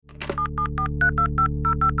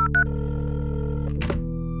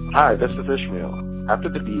Hi, this is Ishmael. After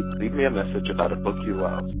the beep, leave me a message about a book you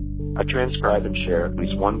love. I transcribe and share at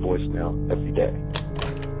least one voicemail every day.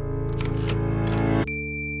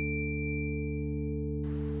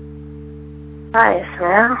 Hi,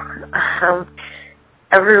 Ishmael.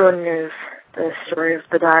 Everyone knows the story of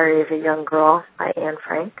The Diary of a Young Girl by Anne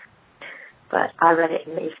Frank, but I read it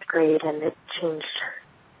in 8th grade and it changed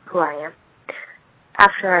who I am.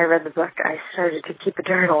 After I read the book, I started to keep a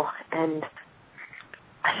journal, and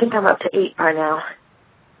I think I'm up to 8 by now.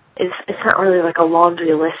 It's not really like a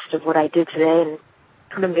laundry list of what I did today and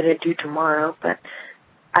what I'm going to do tomorrow, but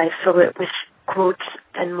I fill it with quotes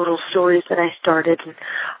and little stories that I started and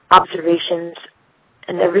observations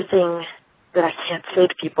and everything that I can't say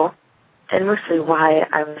to people, and mostly why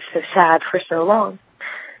I was so sad for so long.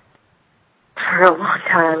 For a long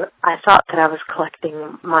time, I thought that I was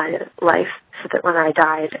collecting my life so that when I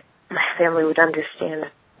died, my family would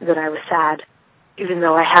understand that I was sad, even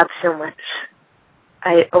though I had so much.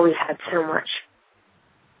 I always had so much.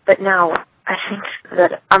 But now, I think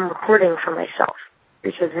that I'm recording for myself,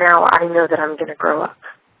 because now I know that I'm going to grow up.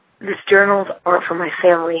 These journals aren't for my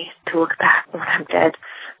family to look back when I'm dead,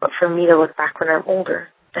 but for me to look back when I'm older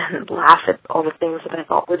and laugh at all the things that I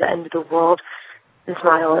thought were the end of the world and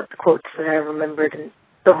smile at the quotes that I remembered and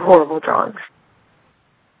the horrible drawings.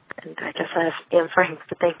 And I guess I have Anne Frank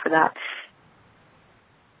to thank for that.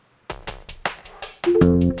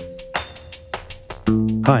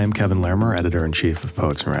 Hi, I'm Kevin Larimer, Editor-in-Chief of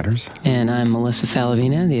Poets and Writers. And I'm Melissa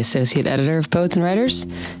Falavina, the Associate Editor of Poets and Writers.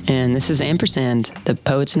 And this is Ampersand, the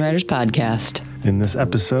Poets and Writers podcast. In this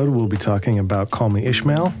episode, we'll be talking about Call Me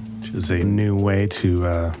Ishmael, which is a new way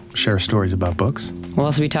to share stories about books. We'll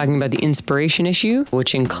also be talking about the Inspiration issue,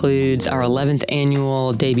 which includes our 11th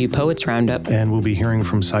annual debut Poets Roundup. And we'll be hearing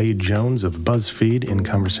from Saeed Jones of BuzzFeed in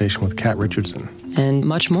conversation with Kat Richardson. And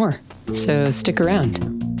much more. So stick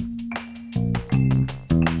around.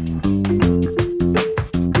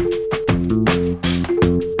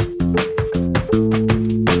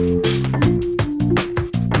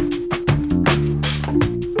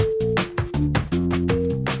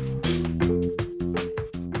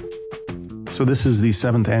 So this is the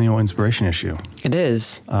 7th annual Inspiration issue. It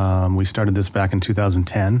is. We started this back in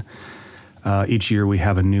 2010. Each year we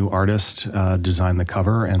have a new artist design the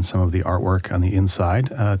cover and some of the artwork on the inside.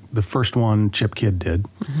 The first one Chip Kidd did,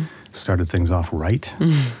 started things off right.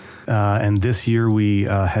 And this year we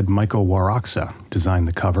had Michael Waraksa design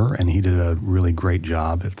the cover, and he did a really great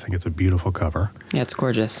job. I think it's a beautiful cover. Yeah, it's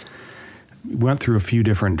gorgeous. We went through a few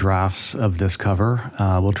different drafts of this cover.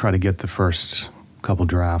 We'll try to get the first couple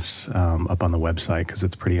drafts up on the website because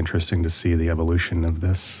it's pretty interesting to see the evolution of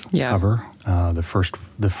this cover. The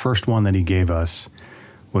first one that he gave us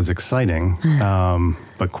was exciting,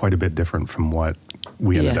 but quite a bit different from what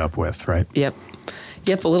we ended up with, right? Yep,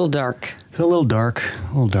 a little dark. It's a little dark.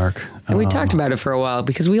 And we talked about it for a while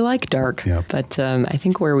because we like dark, Yep. but I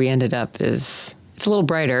think where we ended up is it's a little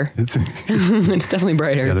brighter. It's definitely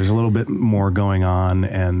brighter. Yeah, there's a little bit more going on,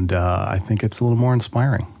 and I think it's a little more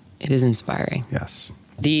inspiring. It is inspiring. Yes.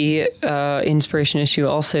 The Inspiration issue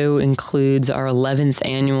also includes our 11th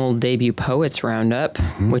annual debut Poets Roundup,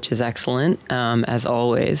 which is excellent. As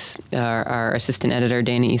always, our assistant editor,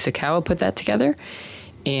 Dana Isakawa, put that together.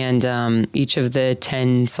 And each of the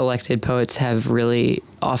 10 selected poets have really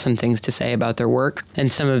awesome things to say about their work.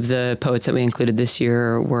 And some of the poets that we included this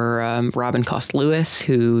year were Robin Cost-Lewis,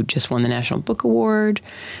 who just won the National Book Award,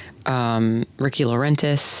 Ricky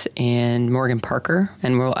Laurentis, and Morgan Parker.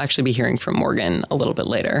 And we'll actually be hearing from Morgan a little bit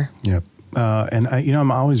later. Yep. And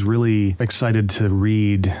I'm always really excited to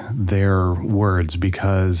read their words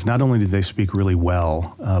because not only do they speak really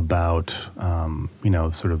well about,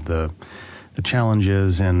 sort of the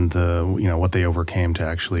challenges and what they overcame to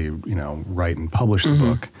actually, write and publish the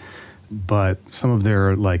book, but some of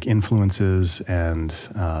their influences and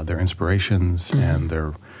their inspirations and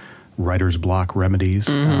their writer's block remedies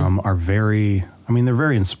are very, they're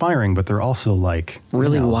very inspiring, but they're also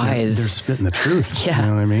really wise. They're spitting the truth. Yeah. You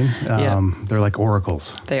know what I mean? They're like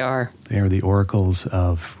oracles. They are. They are the oracles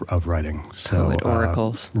of writing. So Poet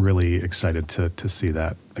oracles. Really excited to see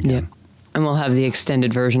that again. Yep. And we'll have the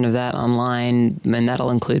extended version of that online, and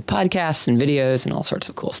that'll include podcasts and videos and all sorts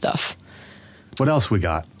of cool stuff. What else we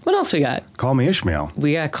got? What else we got? Call Me Ishmael.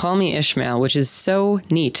 We got Call Me Ishmael, which is so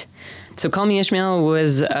neat. So Call Me Ishmael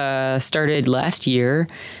was started last year.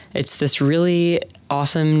 It's this really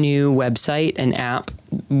awesome new website and app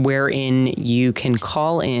wherein you can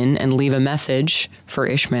call in and leave a message for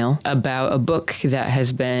Ishmael about a book that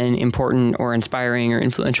has been important or inspiring or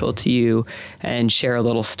influential to you and share a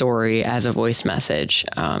little story as a voice message.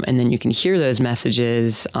 And then you can hear those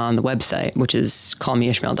messages on the website, which is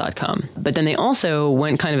callmeishmael.com. But then they also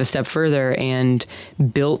went kind of a step further and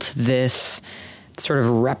built this sort of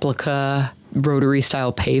replica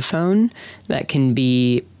rotary-style payphone that can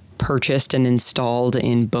be purchased and installed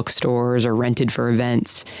in bookstores or rented for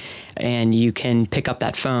events. And you can pick up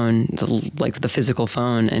that phone, like the physical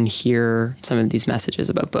phone, and hear some of these messages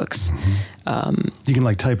about books. You can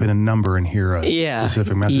like type in a number and hear a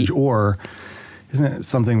specific message, or isn't it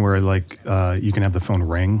something where like you can have the phone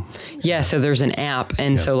ring? Yeah, so there's an app.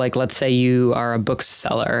 And so like, let's say you are a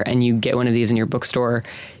bookseller and you get one of these in your bookstore,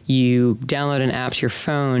 you download an app to your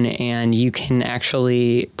phone and you can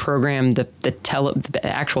actually program the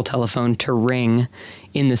actual telephone to ring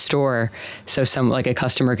in the store. So like a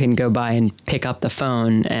customer can go by and pick up the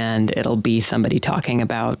phone and it'll be somebody talking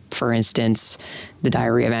about, for instance, the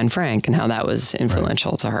Diary of Anne Frank and how that was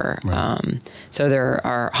influential to her. Right. So there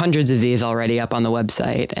are hundreds of these already up on the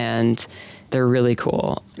website and they're really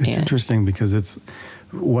cool. It's interesting because it's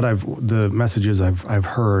the messages I've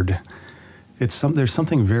heard. There's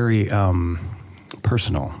something very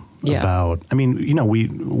personal about. I mean, we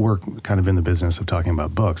work kind of in the business of talking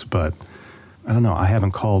about books, but I don't know. I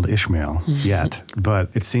haven't called Ishmael yet,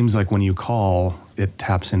 but it seems like when you call, it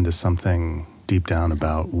taps into something deep down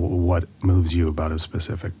about what moves you about a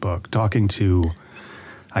specific book. Talking to,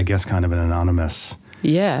 I guess, kind of an anonymous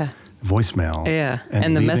voicemail. Yeah,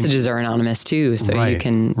 and the messages are anonymous too, so you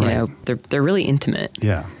can, they're really intimate.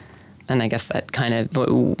 Yeah. And I guess that kind of,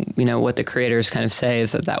 what the creators kind of say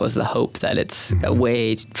is that was the hope, that it's a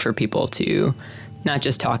way for people to not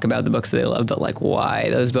just talk about the books that they love, but like why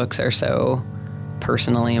those books are so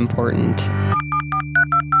personally important.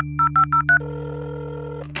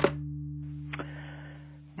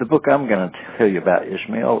 The book I'm going to tell you about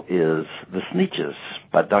Ishmael is The Sneetches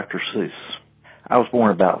by Dr. Seuss. I was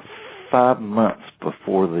born about 5 months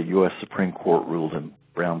before the U.S. Supreme Court ruled in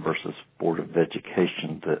Brown versus Board of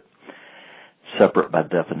Education that separate by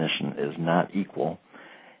definition is not equal.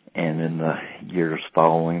 And in the years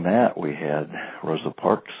following that, we had Rosa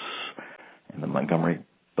Parks and the Montgomery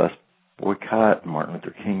bus boycott, Martin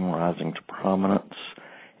Luther King rising to prominence.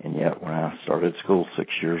 And yet when I started school 6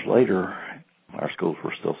 years later, our schools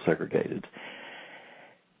were still segregated.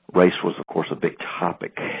 Race was, of course, a big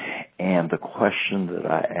topic. And the question that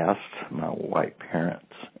I asked my white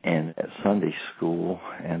parents and at Sunday school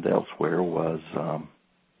and elsewhere was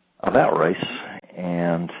about race.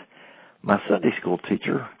 And my Sunday school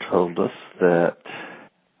teacher told us that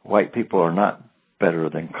white people are not better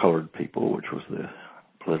than colored people, which was the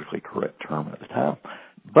politically correct term at the time,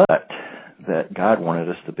 but that God wanted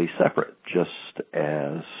us to be separate, just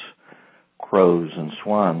as crows and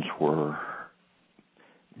swans were.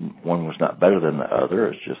 One was not better than the other,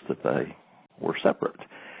 it's just that they were separate.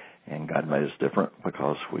 And God made us different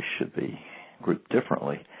because we should be grouped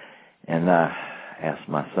differently. And I asked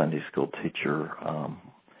my Sunday school teacher,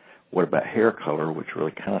 what about hair color, which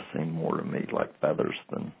really kind of seemed more to me like feathers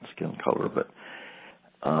than skin color. But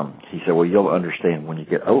he said, well, you'll understand when you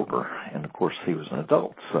get older. And, of course, he was an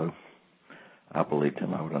adult, so I believed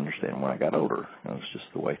him I would understand when I got older. It was just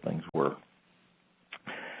the way things were.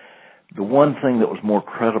 The one thing that was more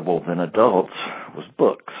credible than adults was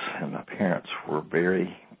books, and my parents were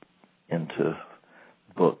very into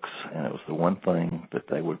books, and it was the one thing that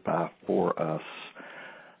they would buy for us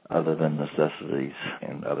other than necessities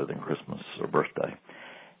and other than Christmas or birthday.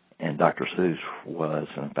 And Dr. Seuss was,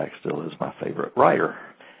 and in fact still is, my favorite writer.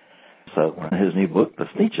 So when his new book, The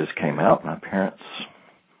Sneetches, came out, my parents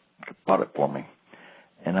bought it for me.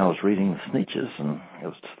 And I was reading The Sneetches, and it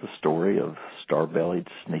was the story of star-bellied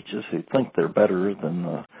Sneetches who think they're better than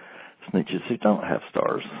the Sneetches who don't have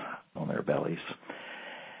stars on their bellies.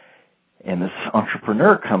 And this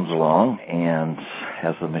entrepreneur comes along and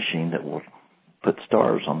has a machine that will put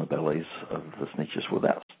stars on the bellies of the Sneetches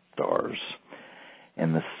without stars.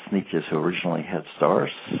 And the Sneetches who originally had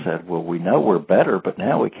stars said, well, we know we're better, but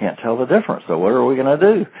now we can't tell the difference, so what are we going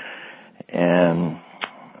to do? And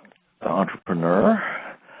the entrepreneur,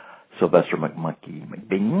 Sylvester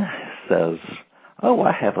McBean, says, oh,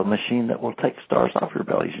 I have a machine that will take stars off your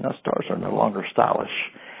bellies. You know, stars are no longer stylish.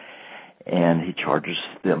 And he charges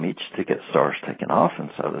them each to get stars taken off.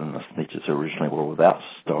 And so then the Sneetches who originally were without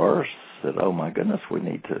stars said, oh, my goodness, we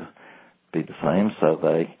need to be the same. So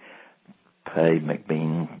they pay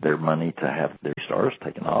McBean their money to have their stars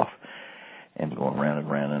taken off. and going round and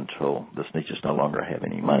round until the Sneetches no longer have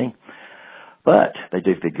any money. But they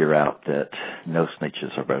do figure out that no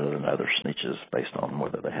Sneetches are better than other Sneetches based on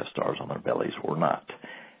whether they have stars on their bellies or not.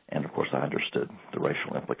 And, of course, I understood the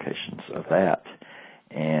racial implications of that,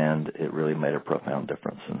 and it really made a profound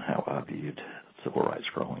difference in how I viewed civil rights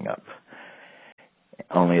growing up.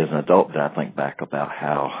 Only as an adult did I think back about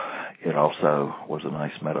how it also was a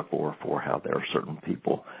nice metaphor for how there are certain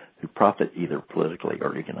people who profit either politically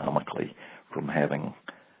or economically from having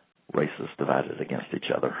races divided against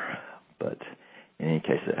each other. But in any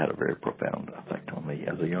case, it had a very profound effect on me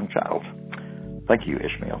as a young child. Thank you,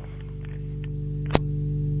 Ishmael.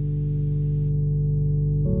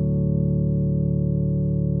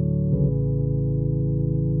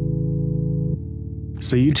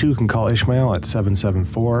 So you too can call Ishmael at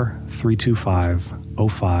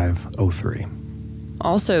 774-325-0503.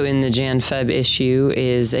 Also in the Jan-Feb issue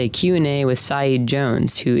is a Q&A with Saeed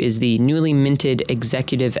Jones, who is the newly minted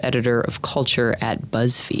executive editor of culture at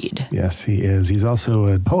BuzzFeed. Yes, he is. He's also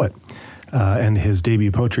a poet. And his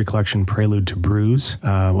debut poetry collection, Prelude to Bruise,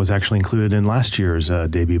 was actually included in last year's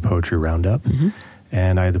debut poetry roundup. Mm-hmm.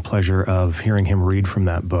 And I had the pleasure of hearing him read from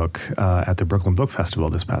that book at the Brooklyn Book Festival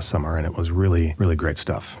this past summer, and it was really, really great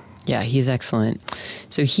stuff. Yeah, he's excellent.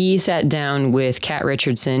 So he sat down with Kat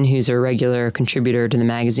Richardson, who's a regular contributor to the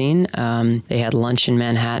magazine. They had lunch in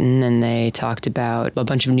Manhattan, and they talked about a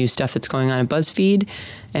bunch of new stuff that's going on at BuzzFeed,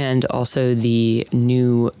 and also the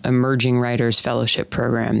new Emerging Writers Fellowship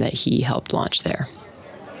program that he helped launch there.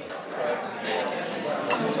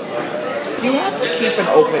 You have to keep an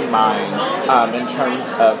open mind in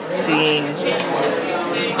terms of seeing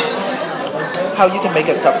how you can make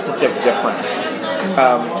a substantive difference.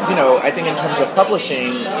 I think in terms of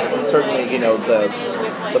publishing, certainly, the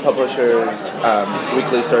Publishers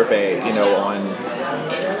Weekly Survey, on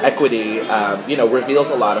equity, reveals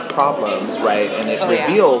a lot of problems, right? And it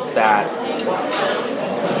reveals that,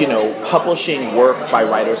 publishing work by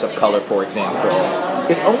writers of color, for example,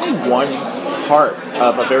 is only one part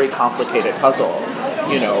of a very complicated puzzle.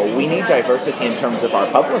 We need diversity in terms of our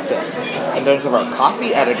publicists, in terms of our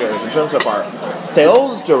copy editors, in terms of our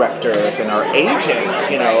sales directors and our agents,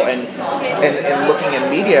 and looking in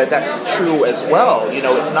media, that's true as well.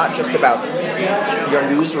 It's not just about your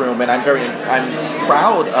newsroom, and I'm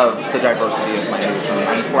proud of the diversity of my newsroom.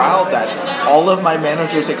 I'm proud that all of my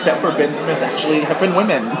managers, except for Ben Smith, actually have been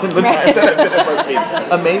women in the time that I've been at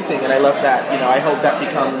BuzzFeed. Amazing, and I love that. I hope that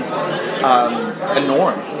becomes a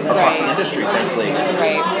norm across the industry, frankly.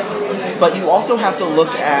 Right. But you also have to look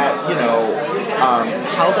at,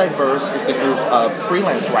 how diverse is the group of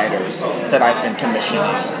freelance writers that I've been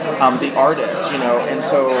commissioning, the artists, and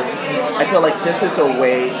so I feel like this is a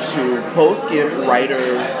way to both give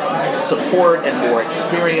writers support and more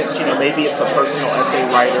experience. Maybe it's a personal essay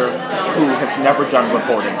writer who has never done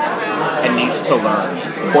reporting and needs to learn,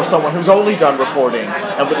 or someone who's only done reporting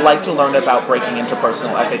and would like to learn about breaking into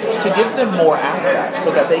personal essays, to give them more assets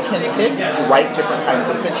so that they can write different kinds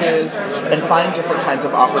of pitches and find different kinds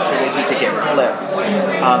of opportunity to get clips.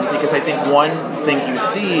 Because I think one thing you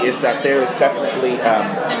see is that there is definitely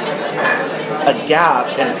a gap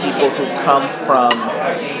in people who come from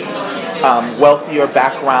wealthier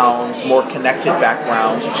backgrounds, more connected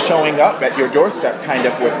backgrounds, showing up at your doorstep kind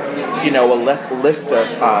of with, a list of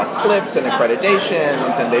clips and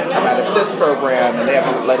accreditations, and they've come out of this program, and they have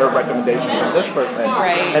a letter of recommendation from this person.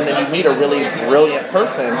 Right. And then you meet a really brilliant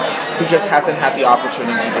person who just hasn't had the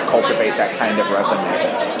opportunity to cultivate that kind of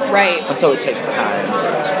resume. Right. And so it takes time.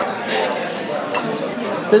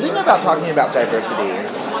 The thing about talking about diversity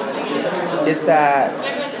is that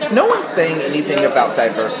no one's saying anything about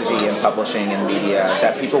diversity in publishing and media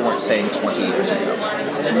that people weren't saying 20 years ago.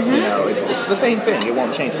 Mm-hmm. It's the same thing. It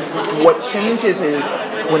won't change. What changes is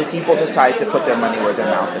when people decide to put their money where their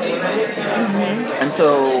mouth is. Mm-hmm. And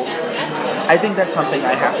so I think that's something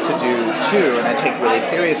I have to do too, and I take really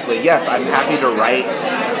seriously. Yes, I'm happy to write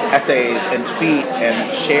essays and tweet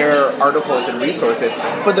and share articles and resources,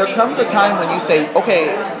 but there comes a time when you say,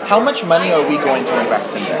 okay, how much money are we going to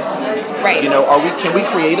invest in this? Right. Can we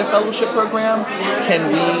create a fellowship program?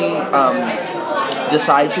 Can we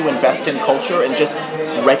decide to invest in culture and just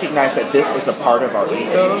recognize that this is a part of our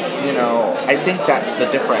ethos? I think that's the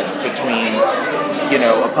difference between,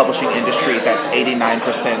 a publishing industry that's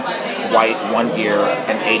 89% white one year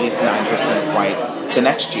and 89% white the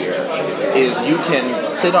next year, is you can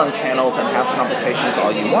sit on panels and have conversations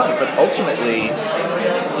all you want, but ultimately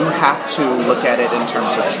you have to look at it in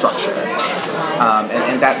terms of structure.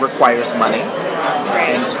 And that requires money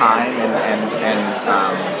and time and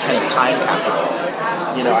kind of time capital.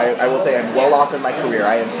 You know, I will say I'm well off in my career.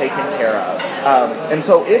 I am taken care of. And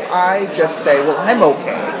so if I just say, well, I'm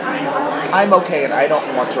okay and I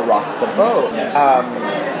don't want to rock the boat,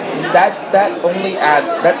 that only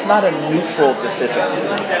adds, that's not a neutral decision.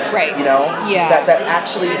 Right. You know? Yeah. That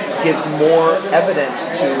actually gives more evidence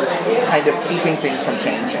to kind of keeping things from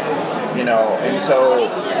changing. You know, and so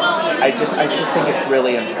I just think it's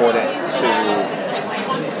really important to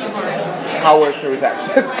power through that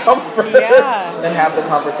discomfort and have the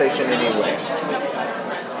conversation anyway.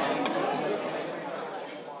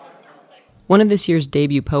 One of this year's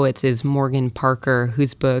debut poets is Morgan Parker,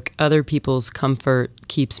 whose book Other People's Comfort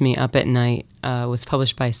Keeps Me Up at Night was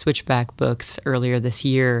published by Switchback Books earlier this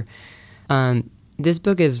year. This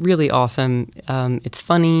book is really awesome. It's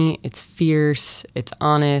funny, it's fierce, it's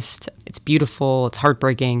honest, it's beautiful, it's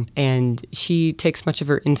heartbreaking. And she takes much of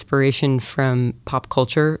her inspiration from pop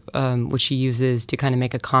culture, which she uses to kind of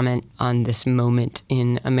make a comment on this moment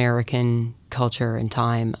in American culture and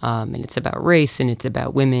time. And it's about race and it's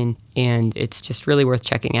about women. And it's just really worth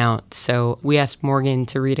checking out. So we asked Morgan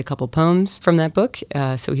to read a couple poems from that book.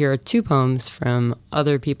 So here are 2 poems from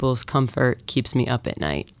Other People's Comfort Keeps Me Up at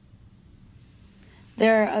Night.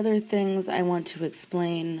 There are other things I want to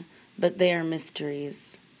explain, but they are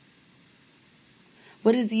mysteries.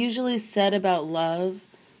 What is usually said about love,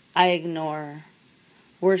 I ignore.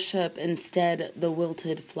 Worship instead the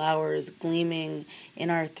wilted flowers gleaming in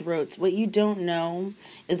our throats. What you don't know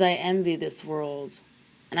is I envy this world,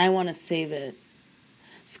 and I want to save it.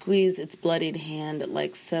 Squeeze its bloodied hand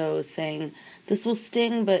like so, saying, this will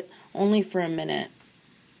sting, but only for a minute.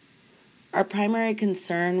 Our primary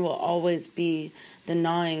concern will always be the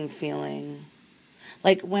gnawing feeling.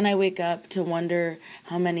 Like when I wake up to wonder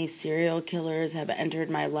how many serial killers have entered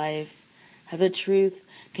my life, how the truth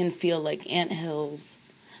can feel like anthills,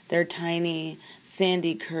 their tiny,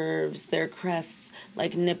 sandy curves, their crests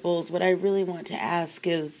like nipples. What I really want to ask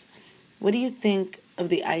is, what do you think of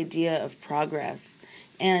the idea of progress?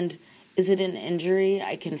 And is it an injury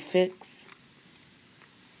I can fix?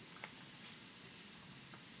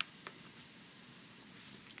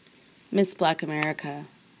 Miss Black America.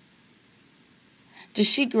 Does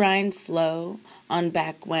she grind slow on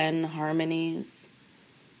back when harmonies?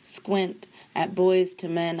 Squint at Boys to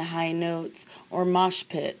Men high notes or mosh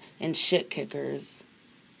pit in shit kickers?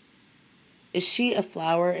 Is she a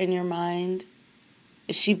flower in your mind?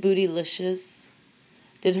 Is she bootylicious?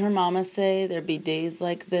 Did her mama say there'd be days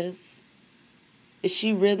like this? Is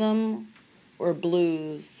she rhythm or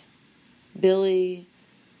blues? Billie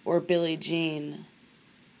or Billie Jean?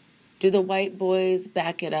 Do the white boys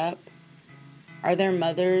back it up? Are their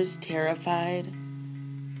mothers terrified?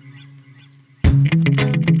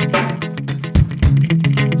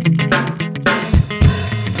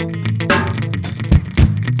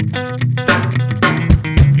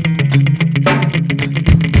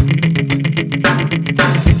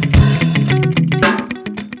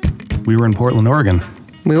 We were in Portland, Oregon.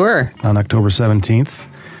 We were. On October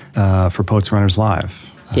 17th for Poets Runners Live.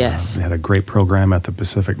 Yes. We had a great program at the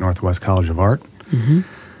Pacific Northwest College of Art. Mm-hmm.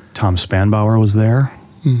 Tom Spanbauer was there.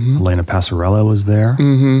 Mm-hmm. Elena Passarella was there.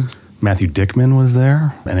 Mm-hmm. Matthew Dickman was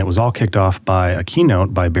there. And it was all kicked off by a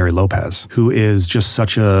keynote by Barry Lopez, who is just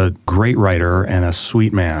such a great writer and a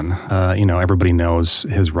sweet man. Everybody knows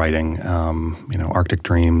his writing, Arctic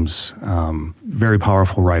Dreams, very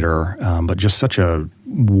powerful writer, but just such a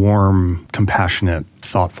warm, compassionate,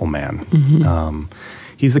 thoughtful man. Mm-hmm.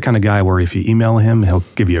 He's the kind of guy where if you email him, he'll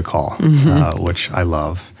give you a call, which I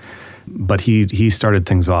love. But he started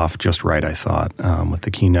things off just right, I thought, with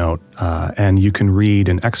the keynote. And you can read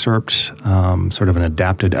an excerpt, sort of an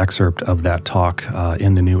adapted excerpt of that talk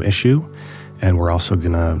in the new issue. And we're also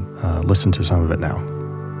going to listen to some of it now.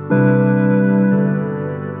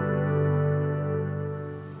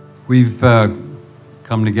 We've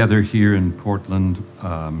come together here in Portland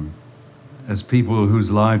as people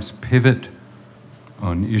whose lives pivot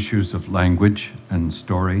on issues of language and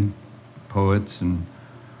story, poets and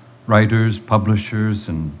writers, publishers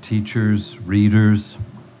and teachers, readers,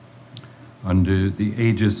 under the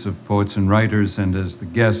aegis of Poets and Writers and as the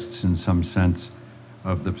guests, in some sense,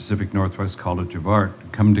 of the Pacific Northwest College of Art,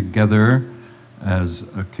 come together as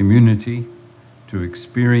a community to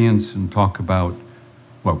experience and talk about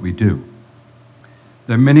what we do.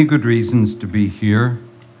 There are many good reasons to be here,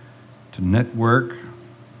 to network,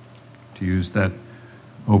 to use that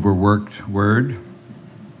overworked word,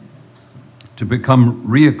 to become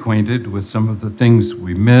reacquainted with some of the things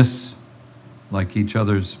we miss, like each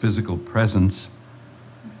other's physical presence,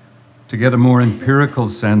 to get a more empirical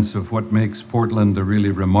sense of what makes Portland a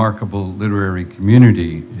really remarkable literary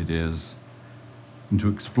community it is, and to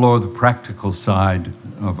explore the practical side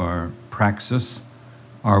of our praxis,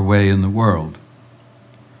 our way in the world.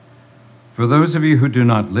 For those of you who do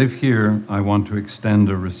not live here, I want to extend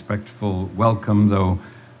a respectful welcome, though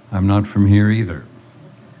I'm not from here either.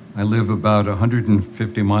 I live about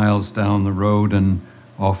 150 miles down the road and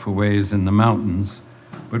off a ways in the mountains,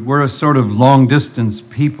 but we're a sort of long-distance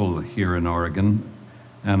people here in Oregon,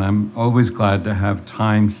 and I'm always glad to have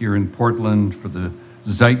time here in Portland for the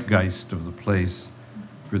zeitgeist of the place,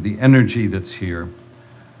 for the energy that's here,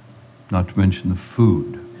 not to mention the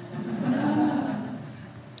food.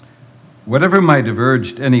 Whatever might have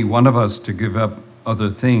urged any one of us to give up other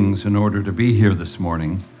things in order to be here this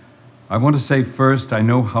morning, I want to say first, I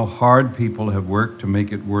know how hard people have worked to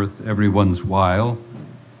make it worth everyone's while,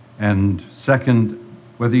 and second,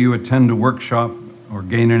 whether you attend a workshop or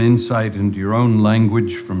gain an insight into your own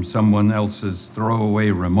language from someone else's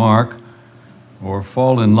throwaway remark, or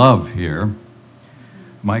fall in love here,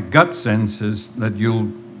 my gut sense is that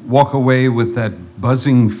you'll walk away with that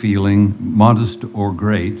buzzing feeling, modest or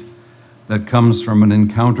great, that comes from an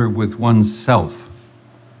encounter with oneself,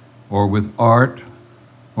 or with art,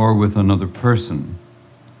 or with another person,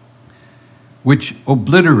 which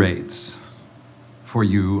obliterates for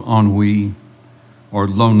you ennui, or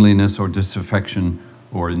loneliness, or disaffection,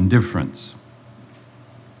 or indifference.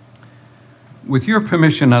 With your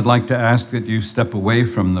permission, I'd like to ask that you step away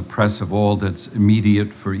from the press of all that's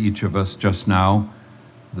immediate for each of us just now,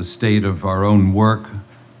 the state of our own work,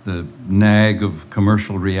 the nag of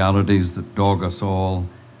commercial realities that dog us all,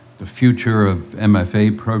 the future of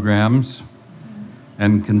MFA programs,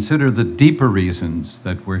 and consider the deeper reasons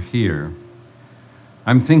that we're here.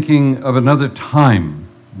 I'm thinking of another time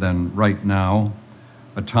than right now,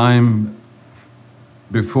 a time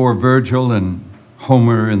before Virgil and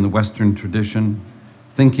Homer in the Western tradition,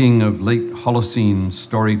 thinking of late Holocene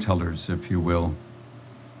storytellers, if you will,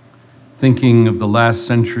 thinking of the last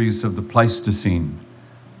centuries of the Pleistocene,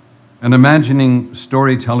 and imagining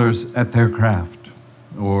storytellers at their craft,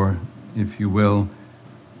 or, if you will,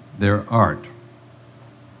 their art.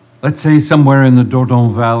 Let's say somewhere in the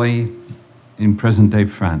Dordogne Valley in present-day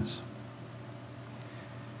France.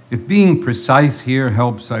 If being precise here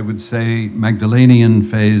helps, I would say Magdalenian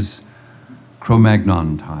phase,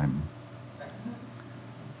 Cro-Magnon time.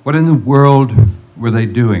 What in the world were they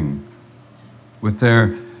doing with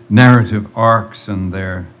their narrative arcs and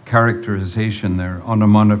their characterization, their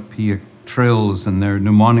onomatopoeic trills and their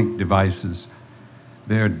mnemonic devices,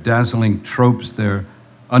 their dazzling tropes, their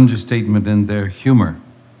understatement and their humor?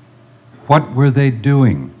 What were they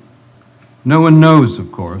doing? No one knows,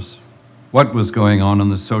 of course, what was going on in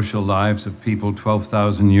the social lives of people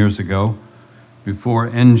 12,000 years ago, before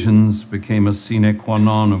engines became a sine qua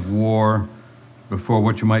non of war, before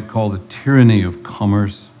what you might call the tyranny of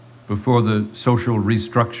commerce, before the social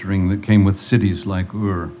restructuring that came with cities like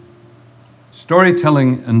Ur.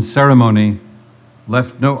 Storytelling and ceremony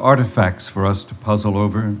left no artifacts for us to puzzle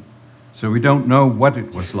over, so we don't know what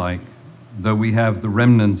it was like, though we have the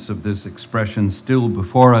remnants of this expression still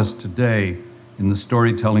before us today in the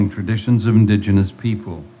storytelling traditions of indigenous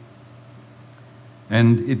people.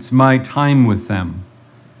 And it's my time with them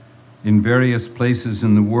in various places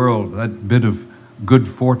in the world, that bit of good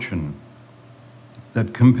fortune,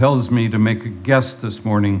 that compels me to make a guess this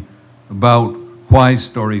morning about why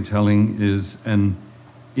storytelling is an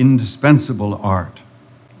indispensable art,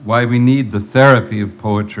 why we need the therapy of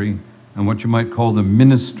poetry and what you might call the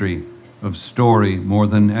ministry of story more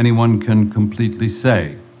than anyone can completely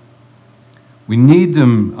say. We need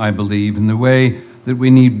them, I believe, in the way that we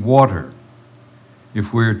need water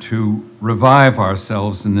if we're to revive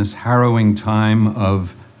ourselves in this harrowing time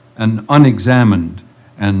of an unexamined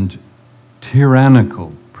and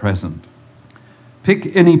tyrannical present.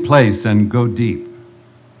 Pick any place and go deep.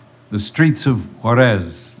 The streets of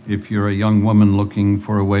Juarez, if you're a young woman looking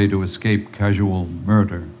for a way to escape casual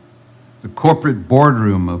murder. The corporate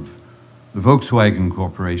boardroom of the Volkswagen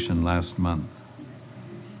Corporation last month.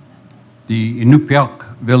 The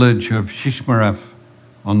Inupiaq village of Shishmaref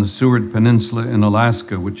on the Seward Peninsula in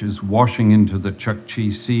Alaska, which is washing into the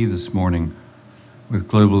Chukchi Sea this morning with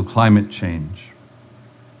global climate change.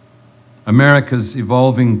 America's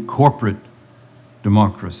evolving corporate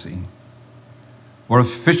democracy, or a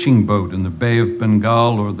fishing boat in the Bay of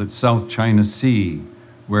Bengal or the South China Sea,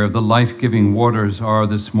 where the life-giving waters are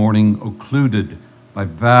this morning occluded by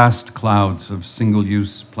vast clouds of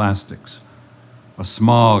single-use plastics, a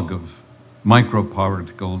smog of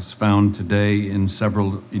microparticles found today in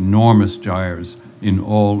several enormous gyres in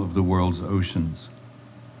all of the world's oceans.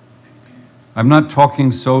 I'm not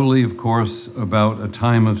talking solely, of course, about a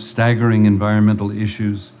time of staggering environmental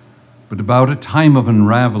issues, but about a time of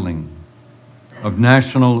unraveling, of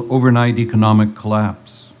national overnight economic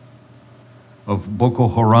collapse, of Boko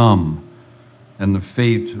Haram and the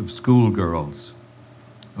fate of schoolgirls,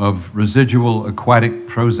 of residual aquatic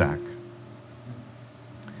Prozac.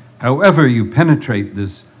 However you penetrate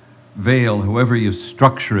this veil, however you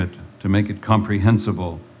structure it to make it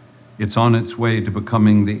comprehensible, it's on its way to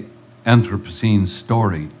becoming the Anthropocene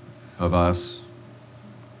story of us.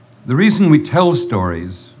 The reason we tell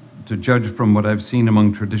stories, to judge from what I've seen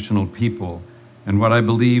among traditional people, and what I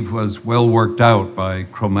believe was well worked out by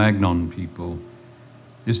Cro-Magnon people,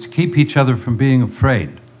 is to keep each other from being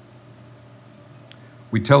afraid.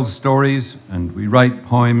 We tell stories and we write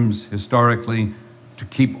poems historically to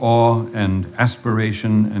keep awe and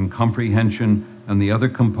aspiration and comprehension and the other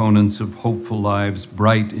components of hopeful lives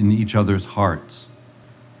bright in each other's hearts.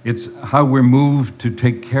 It's how we're moved to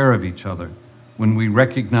take care of each other when we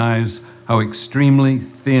recognize how extremely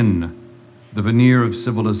thin the veneer of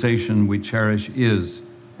civilization we cherish is,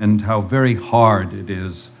 and how very hard it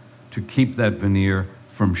is to keep that veneer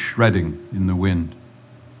from shredding in the wind.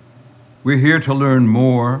 We're here to learn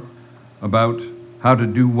more about how to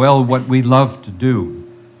do well what we love to do.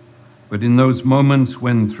 But in those moments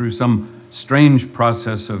when, through some strange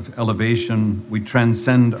process of elevation, we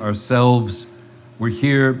transcend ourselves, we're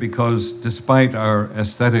here because, despite our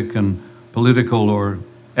aesthetic and political or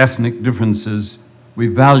ethnic differences, we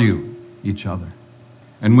value each other.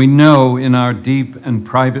 And we know in our deep and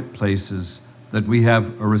private places that we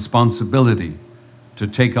have a responsibility to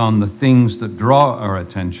take on the things that draw our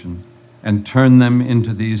attention and turn them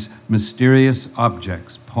into these mysterious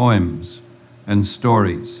objects, poems, and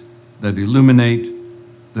stories that illuminate,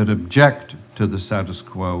 that object to the status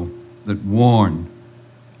quo, that warn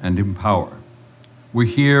and empower. We're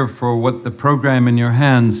here for what the program in your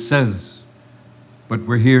hands says, but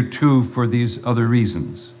we're here too for these other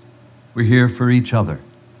reasons. We're here for each other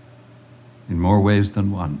in more ways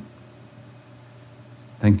than one.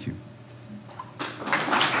 Thank you.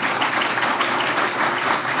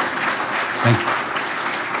 Thank you.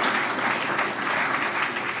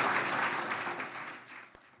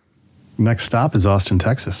 Next stop is Austin,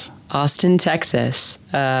 Texas. Austin, Texas,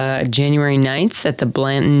 January 9th at the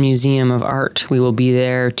Blanton Museum of Art. We will be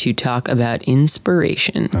there to talk about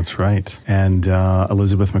inspiration. That's right. And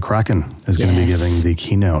Elizabeth McCracken is going to be giving the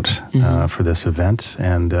keynote for this event.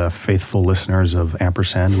 And faithful listeners of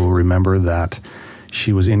Ampersand will remember that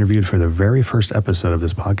she was interviewed for the very first episode of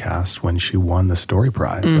this podcast when she won the Story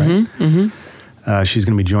Prize, right? Mm-hmm. She's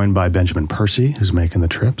going to be joined by Benjamin Percy, who's making the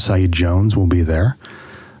trip. Saeed Jones will be there.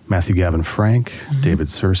 Matthew Gavin Frank, David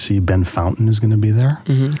Searcy, Ben Fountain is going to be there.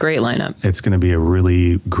 Great lineup. It's going to be a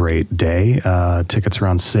really great day. Tickets are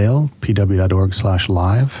on sale,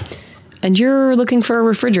 pw.org/live. And you're looking for a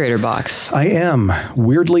refrigerator box. I am.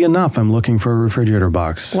 Weirdly enough, I'm looking for a refrigerator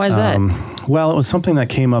box. Why is that? Well, it was something that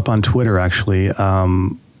came up on Twitter, actually.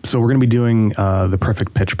 So we're going to be doing the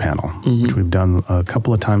Perfect Pitch panel, which we've done a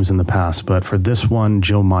couple of times in the past. But for this one,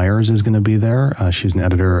 Jill Myers is going to be there. She's an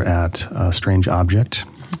editor at Strange Object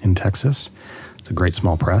in Texas. It's a great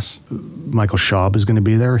small press. Michael Schaub is going to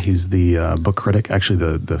be there. He's the book critic,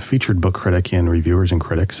 actually the featured book critic in Reviewers and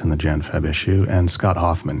Critics in the Jan Feb issue, and Scott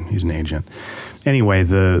Hoffman, he's an agent. Anyway,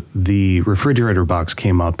 the refrigerator box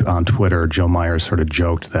came up on Twitter. Jill Myers sort of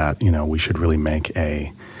joked that, we should really make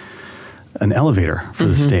an elevator for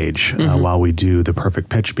the stage while we do the Perfect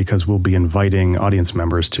Pitch, because we'll be inviting audience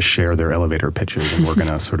members to share their elevator pitches, and we're going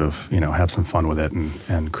to sort of, have some fun with it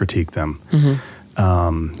and critique them.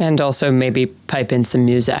 And also maybe pipe in some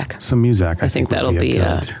music. Some music. I think that'll be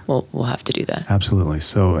we'll have to do that. Absolutely.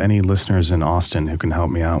 So any listeners in Austin who can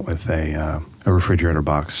help me out with a refrigerator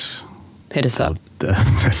box, hit us up.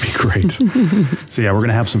 That'd be great. So yeah, we're going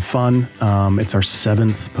to have some fun. It's our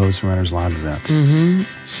 7th Poets and Writers Live event.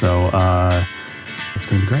 So it's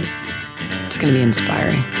going to be great. It's going to be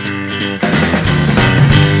inspiring.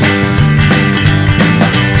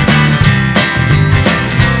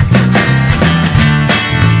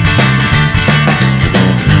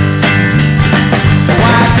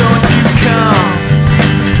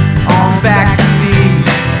 Back to me.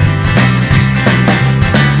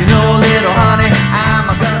 Little honey,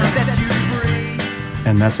 I'm gonna set you free.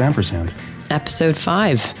 And that's Ampersand. Episode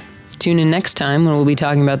 5. Tune in next time when we'll be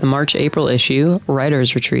talking about the March-April issue,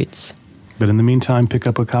 Writers' Retreats. But in the meantime, pick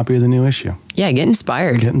up a copy of the new issue. Yeah, get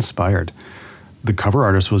inspired. Get inspired. The cover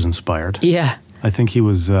artist was inspired. Yeah. I think he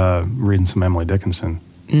was reading some Emily Dickinson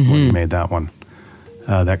when he made that one.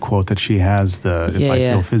 That quote that she has, if I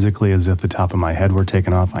feel physically as if the top of my head were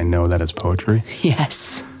taken off, I know that is poetry.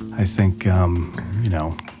 Yes. I think,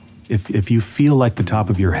 if you feel like the top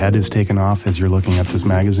of your head is taken off as you're looking at this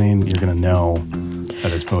magazine, you're going to know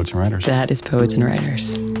that it's Poets and Writers. That is Poets and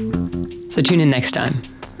Writers. So tune in next time.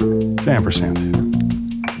 It's Ampersand.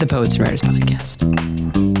 The Poets and Writers Podcast.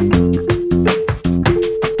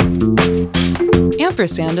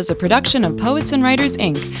 Ampersand is a production of Poets and Writers,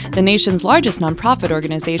 Inc., the nation's largest nonprofit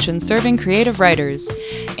organization serving creative writers.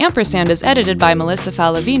 Ampersand is edited by Melissa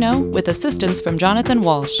Falavino with assistance from Jonathan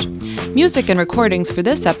Walsh. Music and recordings for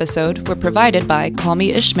this episode were provided by Call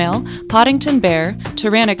Me Ishmael, Poddington Bear,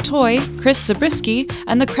 Tyrannic Toy, Chris Zabriskie,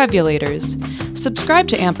 and the Crevulators. Subscribe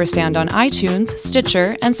to Ampersand on iTunes,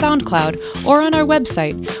 Stitcher, and SoundCloud, or on our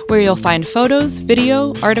website, where you'll find photos,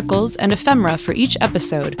 video, articles, and ephemera for each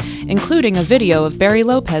episode, including a video of Barry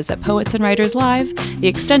Lopez at Poets and Writers Live, the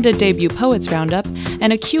extended debut Poets Roundup,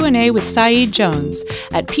 and a Q&A with Saeed Jones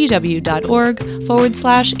at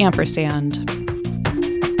pw.org/ampersand.